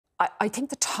I think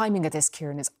the timing of this,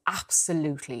 Kieran, is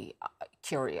absolutely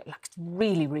curious. Like, it's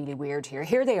really, really weird here.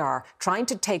 Here they are trying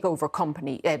to take over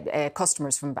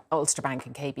customers from Ulster Bank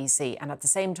and KBC, and at the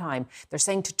same time, they're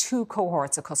saying to two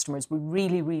cohorts of customers, we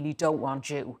really, really don't want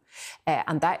you.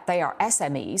 And that they are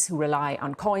SMEs who rely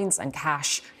on coins and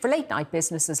cash for late-night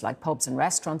businesses like pubs and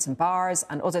restaurants and bars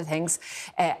and other things,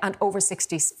 and over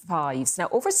 65s. Now,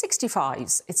 over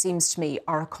 65s, it seems to me,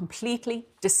 are a completely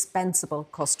dispensable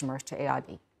customer to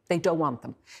AIB. They don't want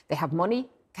them. They have money,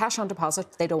 cash on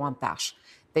deposit, they don't want that.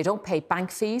 They don't pay bank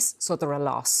fees, so they're a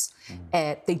loss.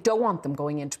 They don't want them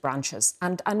going into branches.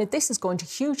 And this is going to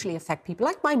hugely affect people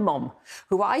like my mum,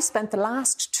 who I spent the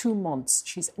last 2 months,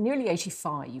 she's nearly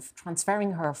 85,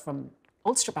 transferring her from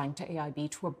Ulster Bank to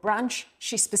AIB to a branch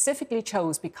she specifically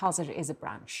chose because it is a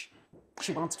branch.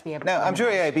 She wants to be able to... Now, I'm sure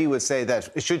AIB would say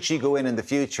that should she go in the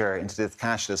future into this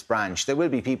cashless branch, there will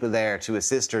be people there to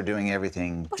assist her doing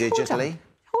everything digitally.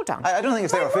 Hold on. I don't think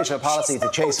it's their official policy to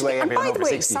chase away everyone over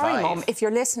 65. Sorry, Mum, if you're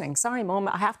listening, Mum,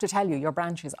 I have to tell you, your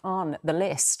branch is on the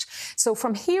list. So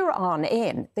from here on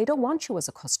in, they don't want you as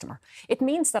a customer. It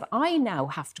means that I now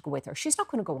have to go with her. She's not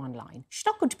going to go online. She's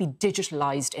not going to be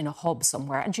digitalised in a hub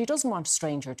somewhere, and she doesn't want a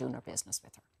stranger doing her business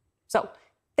with her. So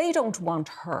they don't want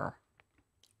her,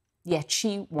 yet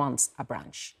she wants a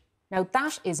branch. Now,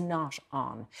 that is not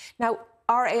on. Now,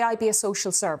 are AIB a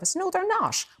social service? No, they're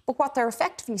not. But what they're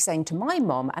effectively saying to my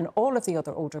mum and all of the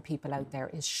other older people out there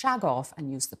is shag off and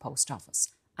use the post office.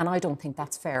 And I don't think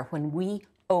that's fair when we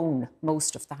own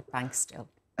most of that bank still.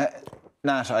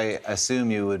 Nat, I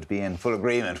assume you would be in full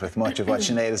agreement with much of what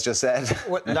Sinead has just said.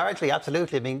 Well, largely,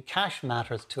 absolutely. I mean, cash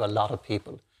matters to a lot of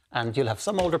people. And you'll have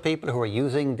some older people who are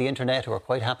using the internet who are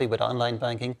quite happy with online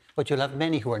banking, but you'll have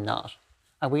many who are not.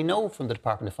 And we know from the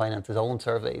Department of Finance's own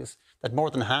surveys that more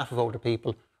than half of older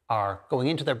people are going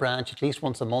into their branch at least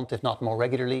once a month, if not more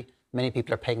regularly. Many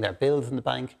people are paying their bills in the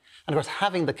bank. And of course,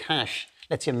 having the cash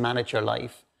lets you manage your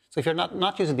life. So if you're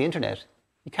not using the internet,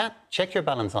 you can't check your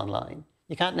balance online.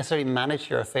 You can't necessarily manage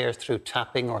your affairs through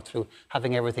tapping or through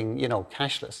having everything,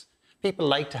 cashless. People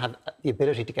like to have the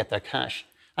ability to get their cash.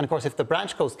 And of course, if the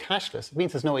branch goes cashless, it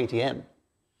means there's no ATM.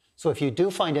 So if you do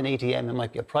find an ATM, it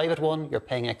might be a private one, you're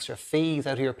paying extra fees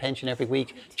out of your pension every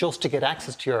week just to get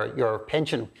access to your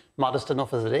pension, modest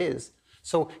enough as it is.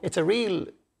 So it's a real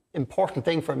important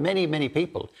thing for many, many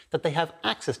people that they have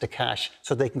access to cash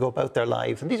so they can go about their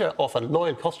lives. And these are often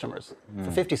loyal customers for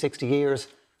 50, 60 years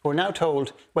who are now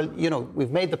told, well,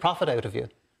 we've made the profit out of you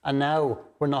and now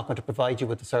we're not going to provide you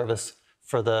with the service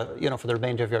for the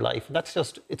remainder of your life. And that's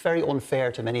it's very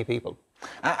unfair to many people.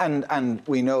 And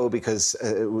we know, because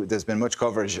there's been much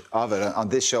coverage of it on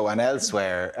this show and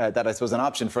elsewhere, that I suppose an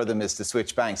option for them is to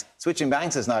switch banks. Switching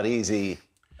banks is not easy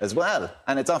as well.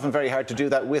 And it's often very hard to do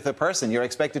that with a person. You're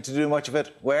expected to do much of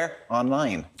it where?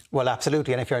 Online. Well,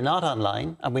 absolutely. And if you're not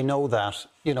online, and we know that,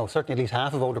 certainly at least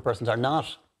half of older persons are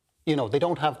not, they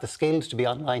don't have the skills to be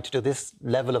online, to do this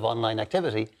level of online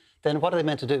activity, then what are they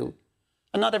meant to do?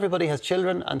 And not everybody has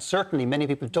children, and certainly many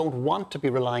people don't want to be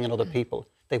relying on other people.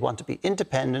 They want to be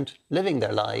independent, living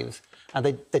their lives, and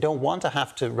they don't want to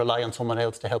have to rely on someone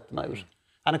else to help them out.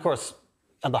 And of course,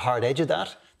 on the hard edge of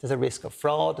that, there's a risk of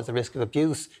fraud, there's a risk of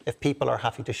abuse if people are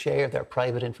having to share their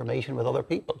private information with other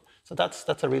people. So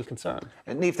that's a real concern.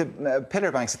 Niamh, the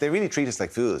pillar banks, they really treat us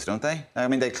like fools, don't they? I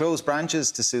mean, they close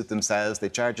branches to suit themselves. They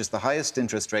charge us the highest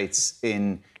interest rates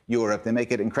in Europe. They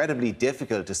make it incredibly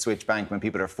difficult to switch bank when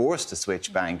people are forced to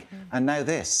switch bank. And now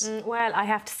this. Well, I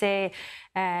have to say,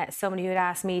 somebody who had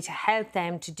asked me to help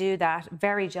them to do that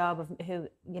very job of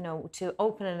to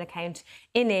open an account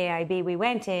in AIB. We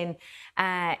went into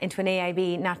an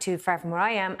AIB not too far from where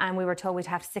I am, and we were told we'd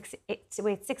have to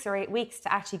wait 6 or 8 weeks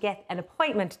to actually get an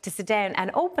appointment to sit down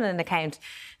and open an account.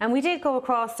 And we did go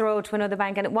across the road to another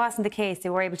bank, and it wasn't the case. They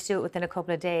were able to do it within a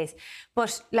couple of days.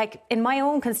 But like in my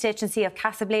own constituency of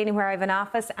Castleblaney, where I have an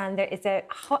office, and there is a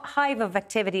hive of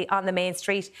activity on the main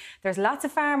street. There's lots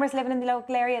of farmers living in the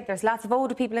local area. There's lots of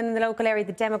older people in the local area.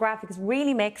 The demographic is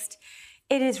really mixed.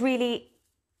 It is really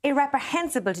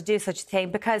irreprehensible to do such a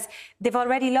thing because they've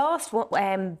already lost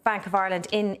Bank of Ireland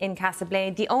in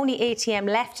Castleblaney. The only ATM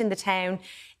left in the town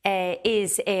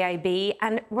is AIB,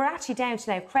 and we're actually down to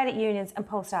now credit unions and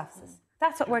post offices.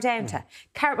 That's what we're down to.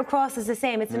 Carrickmacross Cross is the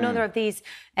same. It's another of these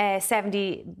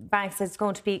 70 banks that's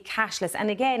going to be cashless. And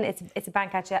again, it's a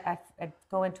bank I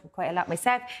go into quite a lot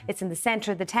myself. It's in the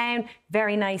centre of the town.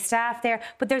 Very nice staff there.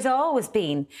 But there's always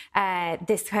been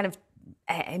this kind of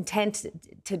intent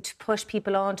to push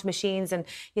people onto machines and,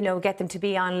 you know, get them to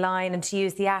be online and to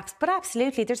use the apps. But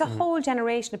absolutely, there's a whole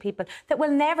generation of people that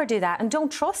will never do that and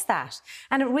don't trust that.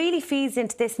 And it really feeds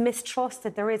into this mistrust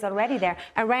that there is already there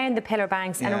around the pillar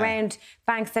banks and around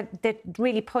banks that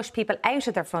really push people out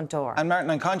of their front door. And Martin,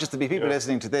 I'm conscious there'll be people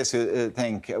listening to this who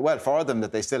think, well, for them,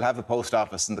 that they still have a post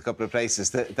office in the couple of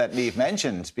places that Niamh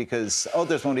mentioned, because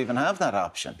others won't even have that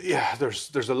option. Yeah,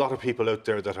 there's a lot of people out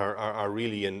there that are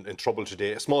really in trouble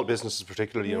today. Small businesses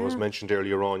particularly, you know, as mentioned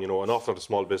earlier on, you know, an awful lot of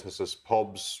small businesses,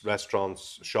 pubs,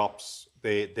 restaurants, shops,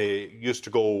 they used to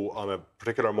go on a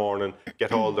particular morning,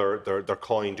 get all their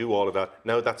coin, do all of that.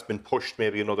 Now that's been pushed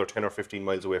maybe another 10 or 15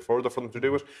 miles away further for them to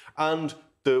do it. And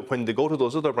when they go to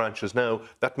those other branches now,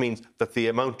 that means that the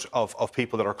amount of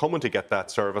people that are coming to get that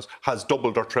service has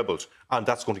doubled or tripled, and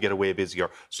that's going to get way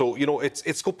busier. So, you know, it's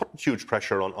going to put huge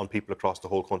pressure on people across the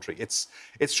whole country. It's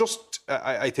just,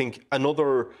 I think,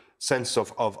 another sense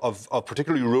of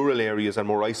particularly rural areas and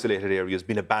more isolated areas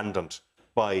being abandoned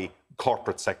by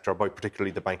corporate sector, by particularly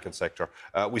the banking sector.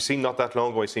 We've seen not that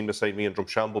long ago, I seen beside me in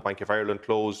Drumshambo, Bank of Ireland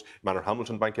closed,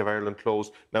 Manorhamilton, Bank of Ireland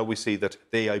closed. Now we see that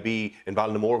the AIB in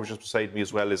Ballinamore, which is beside me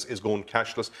as well, is going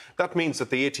cashless. That means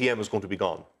that the ATM is going to be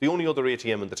gone. The only other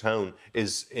ATM in the town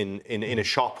is in a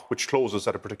shop which closes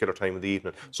at a particular time of the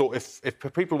evening. So if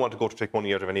people want to go to take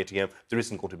money out of an ATM, there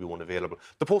isn't going to be one available.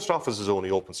 The post office is only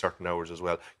open certain hours as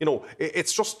well. You know,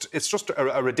 it's just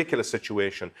a ridiculous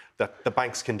situation that the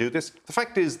banks can do this. The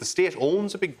fact is, the state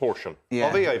owns a big portion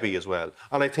of AIB as well,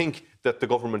 and I think that the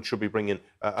government should be bringing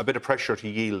a bit of pressure to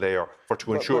yield there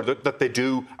to ensure that they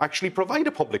do actually provide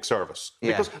a public service.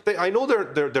 Because I know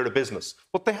they're a business,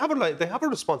 but they have a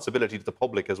responsibility to the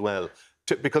public as well.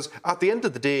 Because at the end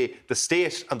of the day, the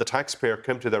state and the taxpayer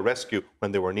came to their rescue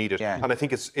when they were needed, and I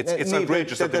think it's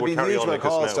outrageous that they would carry on like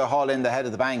this now. Calls to haul in the head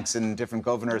of the banks and different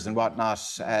governors and whatnot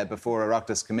before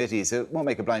Oireachtas committees. It won't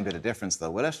make a blind bit of difference,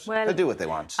 though, will it? Well, they'll do what they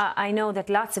want. I know that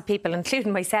lots of people,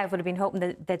 including myself, would have been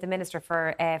hoping that the Minister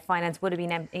for Finance would have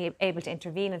been able to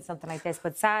intervene in something like this.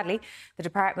 But sadly, the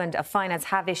Department of Finance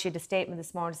have issued a statement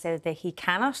this morning to say that he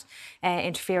cannot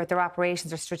interfere with their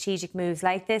operations or strategic moves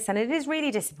like this. And it is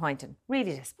really disappointing,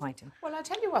 really disappointing. Well, I'll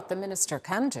tell you what the Minister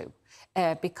can do,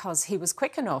 because he was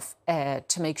quick enough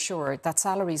to make sure that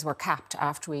salaries were capped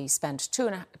after we spent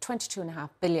 €22.5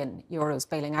 billion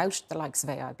bailing out the likes of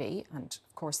AIB and,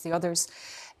 of course, the others.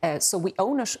 So we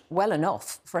own it well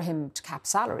enough for him to cap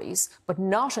salaries, but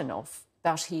not enough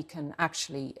that he can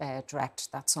actually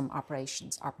direct that some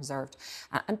operations are preserved.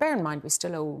 And bear in mind, we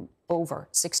still owe over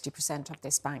 60% of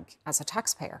this bank as a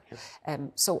taxpayer.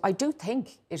 So I do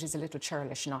think it is a little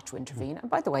churlish not to intervene. And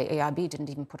by the way, AIB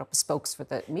didn't even put up a spokes for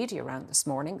the media round this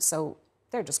morning, so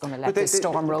they're just going to let this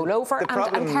storm roll over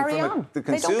and carry on. The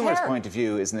consumer's point of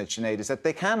view, isn't it, Sinead, is that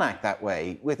they can act that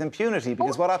way with impunity,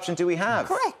 because what option do we have?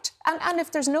 Correct. And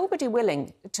if there's nobody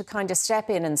willing to kind of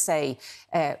step in and say...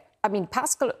 I mean,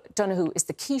 Pascal Donoghue is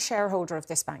the key shareholder of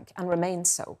this bank and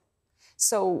remains so.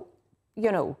 So,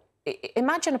 you know,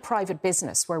 imagine a private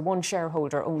business where one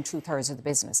shareholder owned 2/3 of the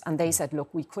business and they said, look,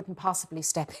 we couldn't possibly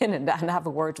step in and have a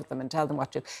word with them and tell them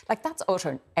what to do. Like, that's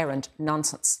utter errant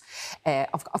nonsense.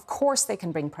 Of course they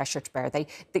can bring pressure to bear.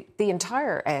 The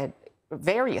entire...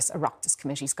 various Oireachtas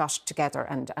committees got together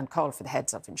and called for the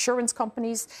heads of insurance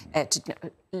companies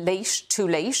too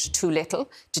late, too little,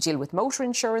 to deal with motor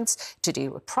insurance, to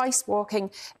deal with price walking.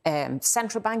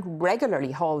 Central Bank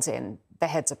regularly hauls in the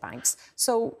heads of banks.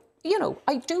 So, you know,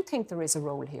 I do think there is a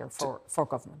role here for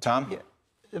government. Tom?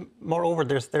 Yeah. Moreover,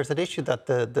 there's an issue that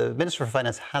the Minister for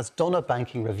Finance has done a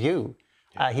banking review.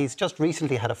 He's just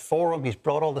recently had a forum. He's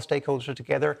brought all the stakeholders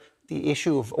together. The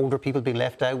issue of older people being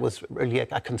left out was really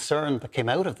a concern that came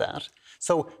out of that.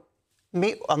 So,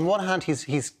 on one hand,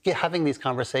 he's having these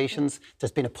conversations.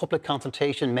 There's been a public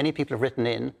consultation. Many people have written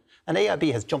in. And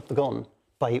AIB has jumped the gun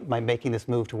by making this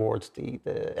move towards the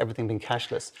everything being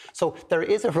cashless. So there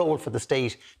is a role for the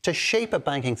state to shape a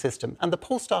banking system. And the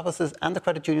post offices and the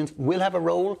credit unions will have a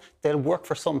role. They'll work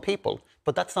for some people.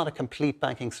 But that's not a complete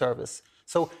banking service.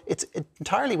 So it's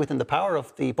entirely within the power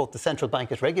of both the central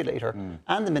bank as regulator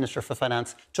and the Minister for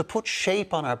Finance to put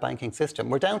shape on our banking system.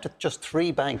 We're down to just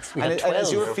 3 banks. We had 12. And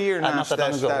is your fear, Nash,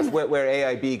 that where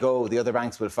AIB go, the other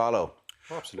banks will follow?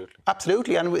 Absolutely.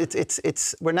 Absolutely. And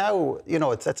we're now, you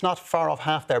know, it's not far off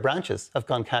half their branches have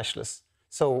gone cashless.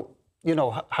 So, you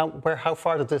know, how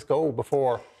far does this go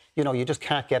before, you know, you just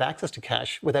can't get access to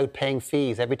cash without paying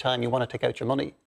fees every time you want to take out your money?